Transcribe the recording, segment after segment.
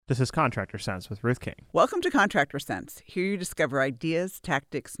This is Contractor Sense with Ruth King. Welcome to Contractor Sense. Here you discover ideas,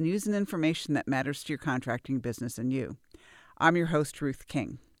 tactics, news, and information that matters to your contracting business and you. I'm your host, Ruth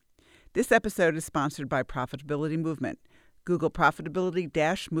King. This episode is sponsored by Profitability Movement. Google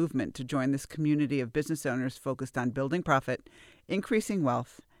Profitability-Movement to join this community of business owners focused on building profit, increasing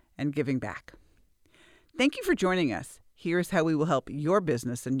wealth, and giving back. Thank you for joining us. Here's how we will help your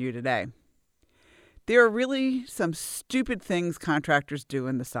business and you today. There are really some stupid things contractors do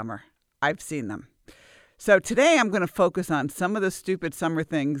in the summer. I've seen them. So today I'm going to focus on some of the stupid summer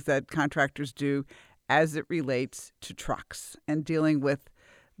things that contractors do as it relates to trucks and dealing with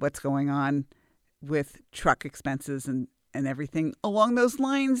what's going on with truck expenses and everything along those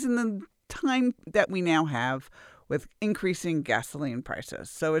lines in the time that we now have with increasing gasoline prices.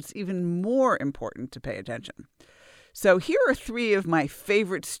 So it's even more important to pay attention. So here are 3 of my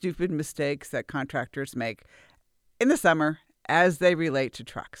favorite stupid mistakes that contractors make in the summer as they relate to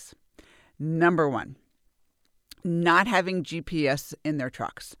trucks. Number 1, not having GPS in their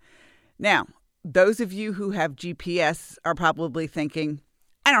trucks. Now, those of you who have GPS are probably thinking,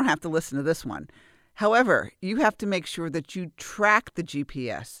 I don't have to listen to this one. However, you have to make sure that you track the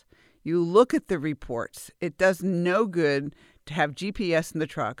GPS. You look at the reports. It does no good to have GPS in the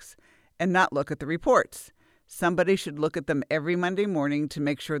trucks and not look at the reports. Somebody should look at them every Monday morning to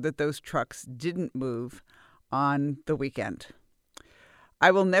make sure that those trucks didn't move on the weekend.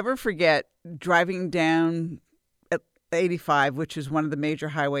 I will never forget driving down 85, which is one of the major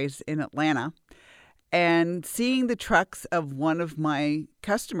highways in Atlanta, and seeing the trucks of one of my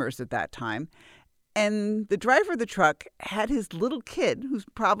customers at that time. And the driver of the truck had his little kid, who's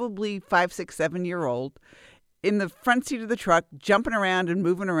probably 5, 6, 7-year-old, in the front seat of the truck, jumping around and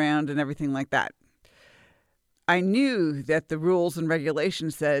moving around and everything like that. I knew that the rules and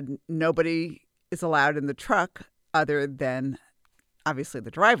regulations said nobody is allowed in the truck other than, obviously,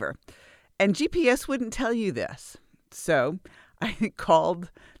 the driver. And GPS wouldn't tell you this. So I called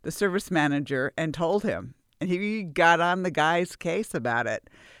the service manager and told him. And he got on the guy's case about it.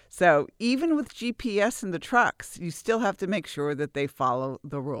 So even with GPS in the trucks, you still have to make sure that they follow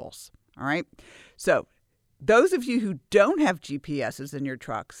the rules. All right? So those of you who don't have GPSs in your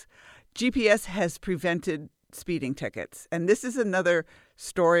trucks, GPS has prevented speeding tickets. And this is another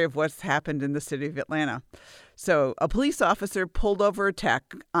story of what's happened in the city of Atlanta. So a police officer pulled over a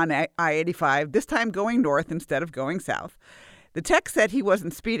tech on I-85, this time going north instead of going south. The tech said he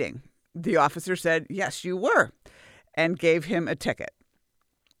wasn't speeding. The officer said, yes, you were, and gave him a ticket.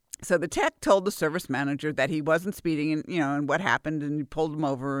 So the tech told the service manager that he wasn't speeding and what happened, and he pulled him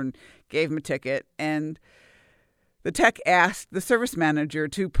over and gave him a ticket. And the tech asked the service manager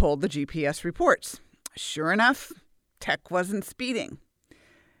to pull the GPS reports. Sure enough, tech wasn't speeding.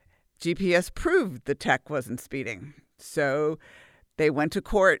 GPS proved the tech wasn't speeding. So they went to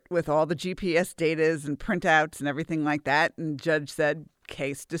court with all the GPS data and printouts and everything like that, and the judge said,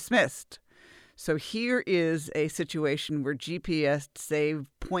 case dismissed. So here is a situation where GPS saved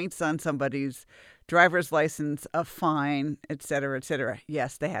points on somebody's driver's license, a fine, et cetera, et cetera.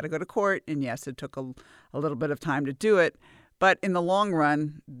 Yes, they had to go to court, and yes, it took a little bit of time to do it. But in the long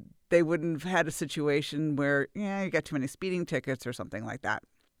run, they wouldn't have had a situation where, you got too many speeding tickets or something like that.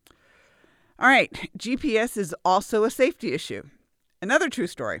 All right, GPS is also a safety issue. Another true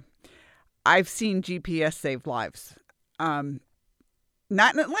story. I've seen GPS save lives. Not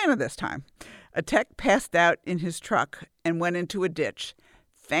in Atlanta this time. A tech passed out in his truck and went into a ditch.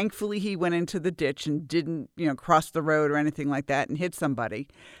 Thankfully, he went into the ditch and didn't, cross the road or anything like that and hit somebody.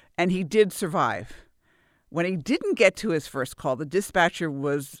 And he did survive. When he didn't get to his first call, the dispatcher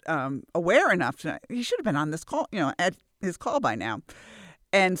was aware enough he should have been on this call, at his call by now,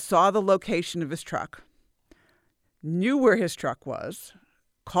 and saw the location of his truck, knew where his truck was,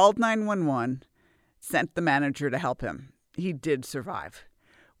 called 911, sent the manager to help him. He did survive.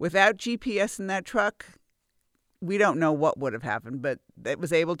 Without GPS in that truck, we don't know what would have happened, but it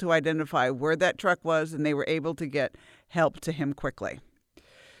was able to identify where that truck was, and they were able to get help to him quickly.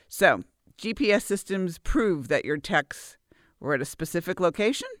 So GPS systems prove that your techs were at a specific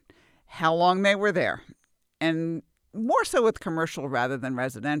location, how long they were there, and more so with commercial rather than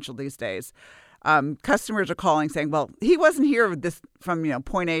residential these days. Customers are calling saying, well, he wasn't here from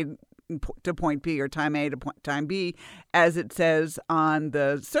point A to point B or time A to time B, as it says on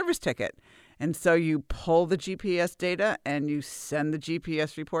the service ticket. And so you pull the GPS data and you send the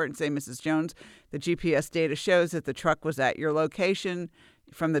GPS report and say, Mrs. Jones, the GPS data shows that the truck was at your location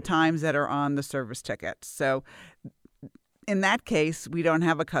from the times that are on the service ticket. So in that case, we don't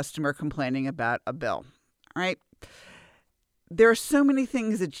have a customer complaining about a bill. All right. there are so many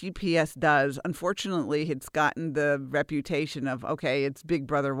things that GPS does. Unfortunately, it's gotten the reputation of, okay, it's Big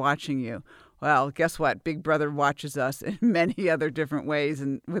Brother watching you. Well, guess what? Big Brother watches us in many other different ways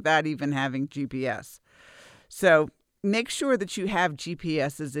and without even having GPS. So make sure that you have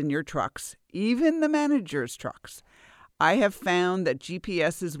GPSs in your trucks, even the manager's trucks. I have found that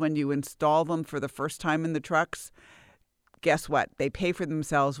GPSs, when you install them for the first time in the trucks, guess what? They pay for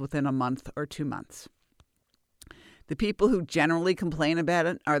themselves within a month or 2 months. The people who generally complain about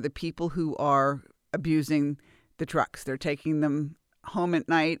it are the people who are abusing the trucks. They're taking them home at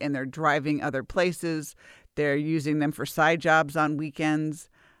night and they're driving other places. They're using them for side jobs on weekends.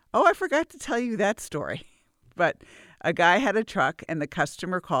 Oh, I forgot to tell you that story. But a guy had a truck and the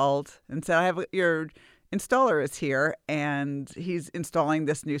customer called and said, your installer is here and he's installing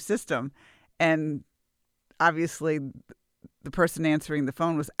this new system. And obviously the person answering the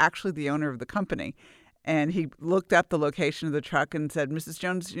phone was actually the owner of the company. And he looked up the location of the truck and said, Mrs.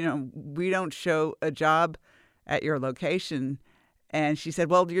 Jones, we don't show a job at your location. And she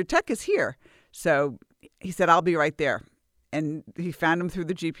said, well, your tech is here. So he said, I'll be right there. And he found him through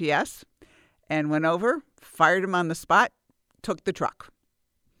the GPS and went over, fired him on the spot, took the truck.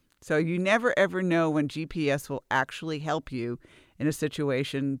 So you never, ever know when GPS will actually help you in a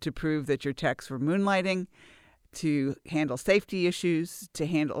situation to prove that your techs were moonlighting, to handle safety issues, to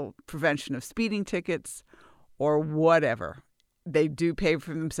handle prevention of speeding tickets, or whatever. They do pay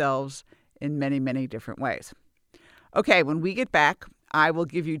for themselves in many, many different ways. Okay, when we get back, I will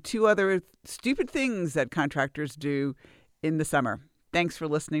give you 2 other stupid things that contractors do in the summer. Thanks for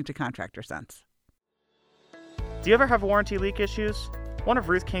listening to Contractor Sense. Do you ever have warranty leak issues? One of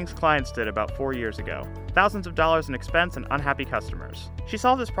Ruth King's clients did about 4 years ago. Thousands of dollars in expense and unhappy customers. She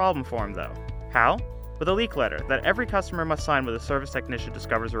solved this problem for him, though. How? With a leak letter that every customer must sign when a service technician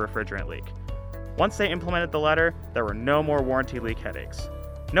discovers a refrigerant leak. Once they implemented the letter, there were no more warranty leak headaches.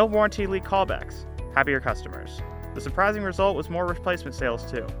 No warranty leak callbacks. Happier customers. The surprising result was more replacement sales,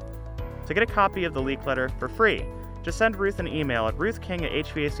 too. To get a copy of the leak letter for free, just send Ruth an email at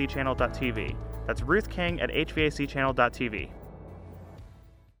ruthking@hvacchannel.tv. That's ruthking@hvacchannel.tv.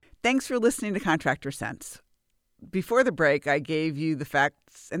 Thanks for listening to Contractor Sense. Before the break, I gave you the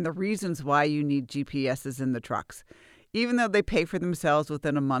facts and the reasons why you need GPSs in the trucks. Even though they pay for themselves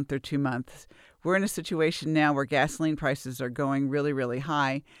within a month or 2 months, we're in a situation now where gasoline prices are going really, really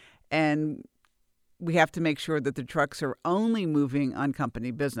high, and we have to make sure that the trucks are only moving on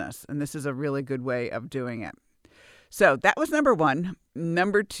company business, and this is a really good way of doing it. So that was number 1.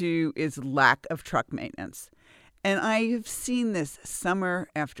 Number 2 is lack of truck maintenance. And I have seen this summer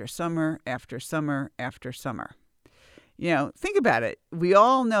after summer after summer after summer. Think about it. We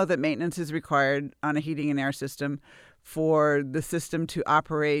all know that maintenance is required on a heating and air system for the system to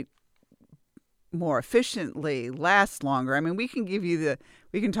operate more efficiently, last longer. I mean, we can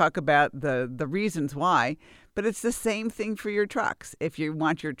talk about the reasons why, but it's the same thing for your trucks. If you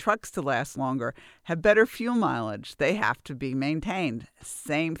want your trucks to last longer, have better fuel mileage, they have to be maintained.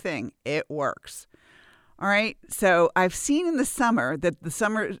 Same thing. It works. All right. So I've seen in the summer that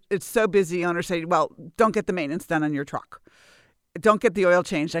it's so busy, owners say, well, don't get the maintenance done on your truck. Don't get the oil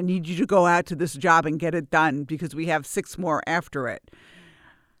changed. I need you to go out to this job and get it done because we have 6 more after it.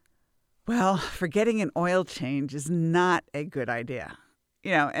 Well, forgetting an oil change is not a good idea.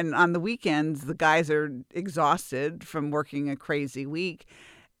 And on the weekends, the guys are exhausted from working a crazy week.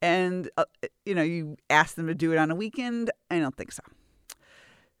 And, you ask them to do it on a weekend. I don't think so.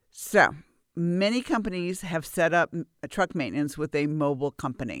 So many companies have set up a truck maintenance with a mobile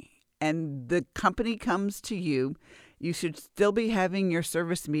company, and the company comes to you. You should still be having your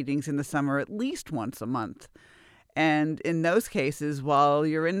service meetings in the summer at least once a month. And in those cases, while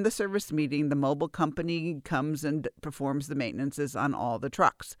you're in the service meeting, the mobile company comes and performs the maintenances on all the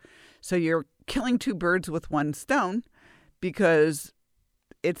trucks. So you're killing 2 birds with 1 stone because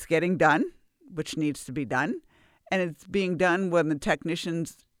it's getting done, which needs to be done, and it's being done when the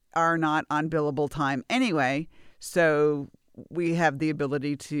technicians are not on billable time anyway, so we have the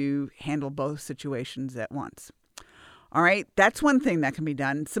ability to handle both situations at once. All right, that's one thing that can be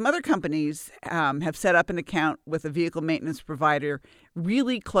done. Some other companies have set up an account with a vehicle maintenance provider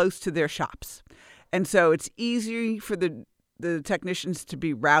really close to their shops. And so it's easy for the technicians to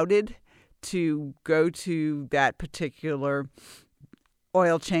be routed to go to that particular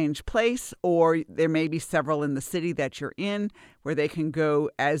oil change place, or there may be several in the city that you're in where they can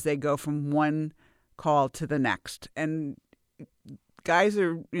go as they go from one call to the next. And guys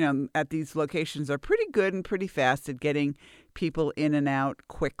are, at these locations are pretty good and pretty fast at getting people in and out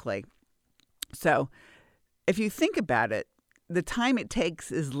quickly. So if you think about it, the time it takes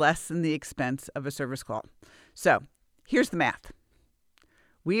is less than the expense of a service call. So Here's the math.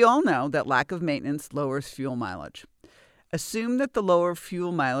 We all know that lack of maintenance lowers fuel mileage. Assume that the lower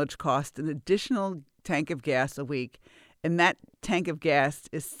fuel mileage costs an additional tank of gas a week, and that tank of gas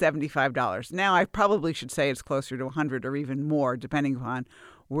is $75. Now, I probably should say it's closer to $100 or even more, depending upon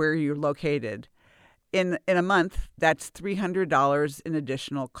where you're located. In a month, that's $300 in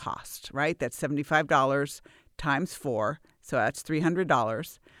additional cost, right? That's $75 times 4, so that's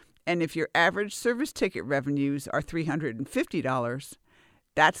 $300. And if your average service ticket revenues are $350,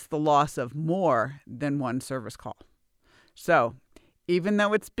 that's the loss of more than one service call. So even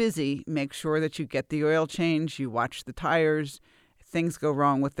though it's busy, make sure that you get the oil change, you watch the tires. If things go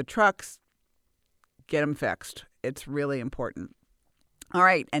wrong with the trucks, get them fixed. It's really important. All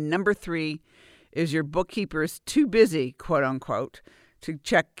right, and number 3 is your bookkeeper is too busy, quote unquote, to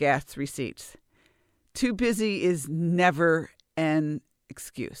check gas receipts. Too busy is never an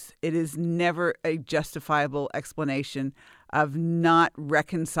excuse. It is never a justifiable explanation of not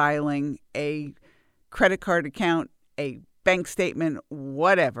reconciling a credit card account, a bank statement,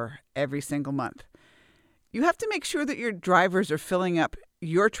 whatever, every single month. You have to make sure that your drivers are filling up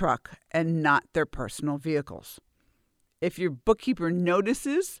your truck and not their personal vehicles. If your bookkeeper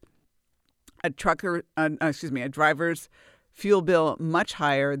notices a driver's fuel bill much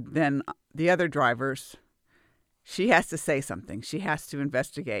higher than the other drivers, she has to say something. She has to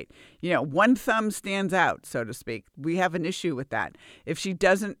investigate. One thumb stands out, so to speak. We have an issue with that. If she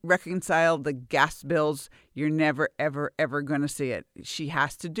doesn't reconcile the gas bills, you're never, ever, ever going to see it. She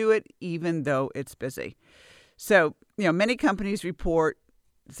has to do it even though it's busy. So, many companies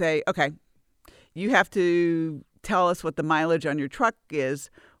say, okay, you have to tell us what the mileage on your truck is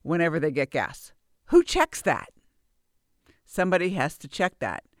whenever they get gas. Who checks that? Somebody has to check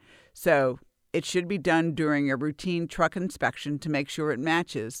that. So it should be done during a routine truck inspection to make sure it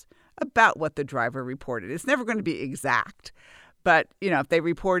matches about what the driver reported. It's never going to be exact, but if they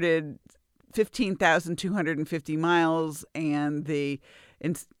reported 15,250 miles and the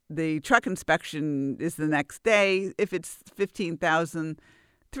truck inspection is the next day, if it's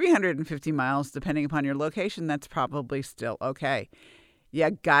 15,350 miles, depending upon your location, that's probably still okay.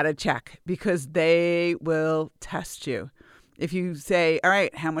 You gotta check because they will test you. If you say, all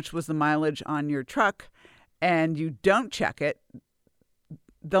right, how much was the mileage on your truck, and you don't check it,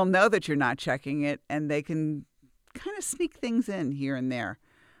 they'll know that you're not checking it, and they can kind of sneak things in here and there.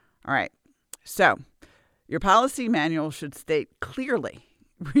 All right. So your policy manual should state clearly,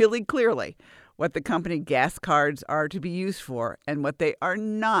 really clearly, what the company gas cards are to be used for and what they are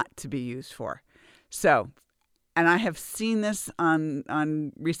not to be used for. So, and I have seen this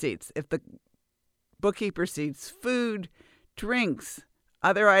on receipts. If the bookkeeper sees food, drinks,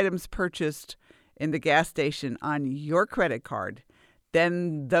 other items purchased in the gas station on your credit card,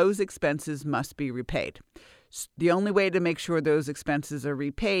 then those expenses must be repaid. The only way to make sure those expenses are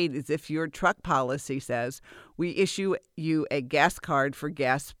repaid is if your truck policy says we issue you a gas card for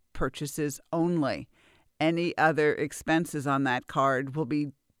gas purchases only. Any other expenses on that card will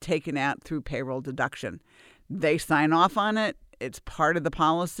be taken out through payroll deduction. They sign off on it. It's part of the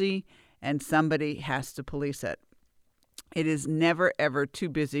policy, and somebody has to police it. It is never, ever too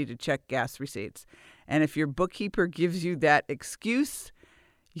busy to check gas receipts. And if your bookkeeper gives you that excuse,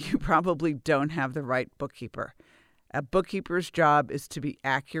 you probably don't have the right bookkeeper. A bookkeeper's job is to be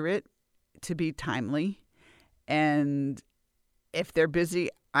accurate, to be timely. And if they're busy,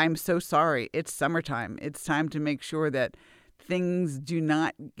 I'm so sorry. It's summertime. It's time to make sure that things do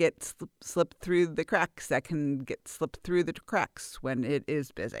not get slipped through the cracks that can get slipped through the cracks when it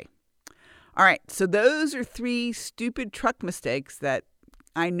is busy. All right, so those are 3 stupid truck mistakes that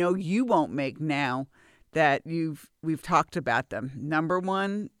I know you won't make now that we've talked about them. Number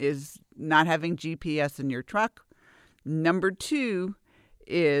 1 is not having GPS in your truck. Number 2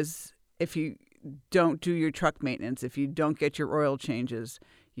 is if you don't do your truck maintenance, if you don't get your oil changes,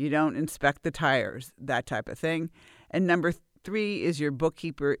 you don't inspect the tires, that type of thing. And number 3 is your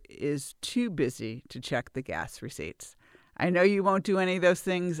bookkeeper is too busy to check the gas receipts. I know you won't do any of those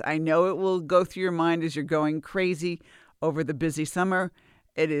things. I know it will go through your mind as you're going crazy over the busy summer.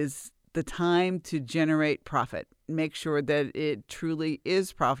 It is the time to generate profit. Make sure that it truly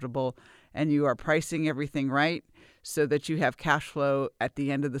is profitable and you are pricing everything right so that you have cash flow at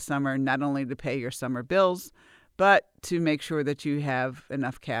the end of the summer, not only to pay your summer bills, but to make sure that you have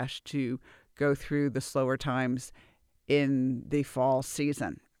enough cash to go through the slower times in the fall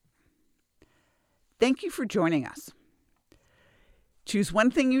season. Thank you for joining us. Choose one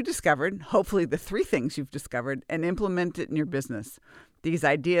thing you discovered, hopefully the 3 things you've discovered, and implement it in your business. These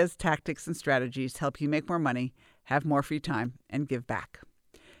ideas, tactics, and strategies help you make more money, have more free time, and give back.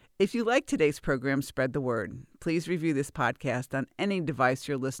 If you like today's program, spread the word. Please review this podcast on any device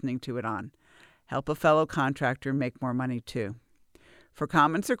you're listening to it on. Help a fellow contractor make more money, too. For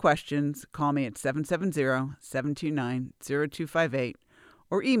comments or questions, call me at 770-729-0258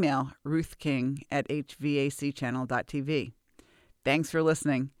 or email ruthking@hvacchannel.tv. Thanks for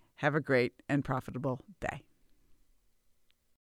listening. Have a great and profitable day.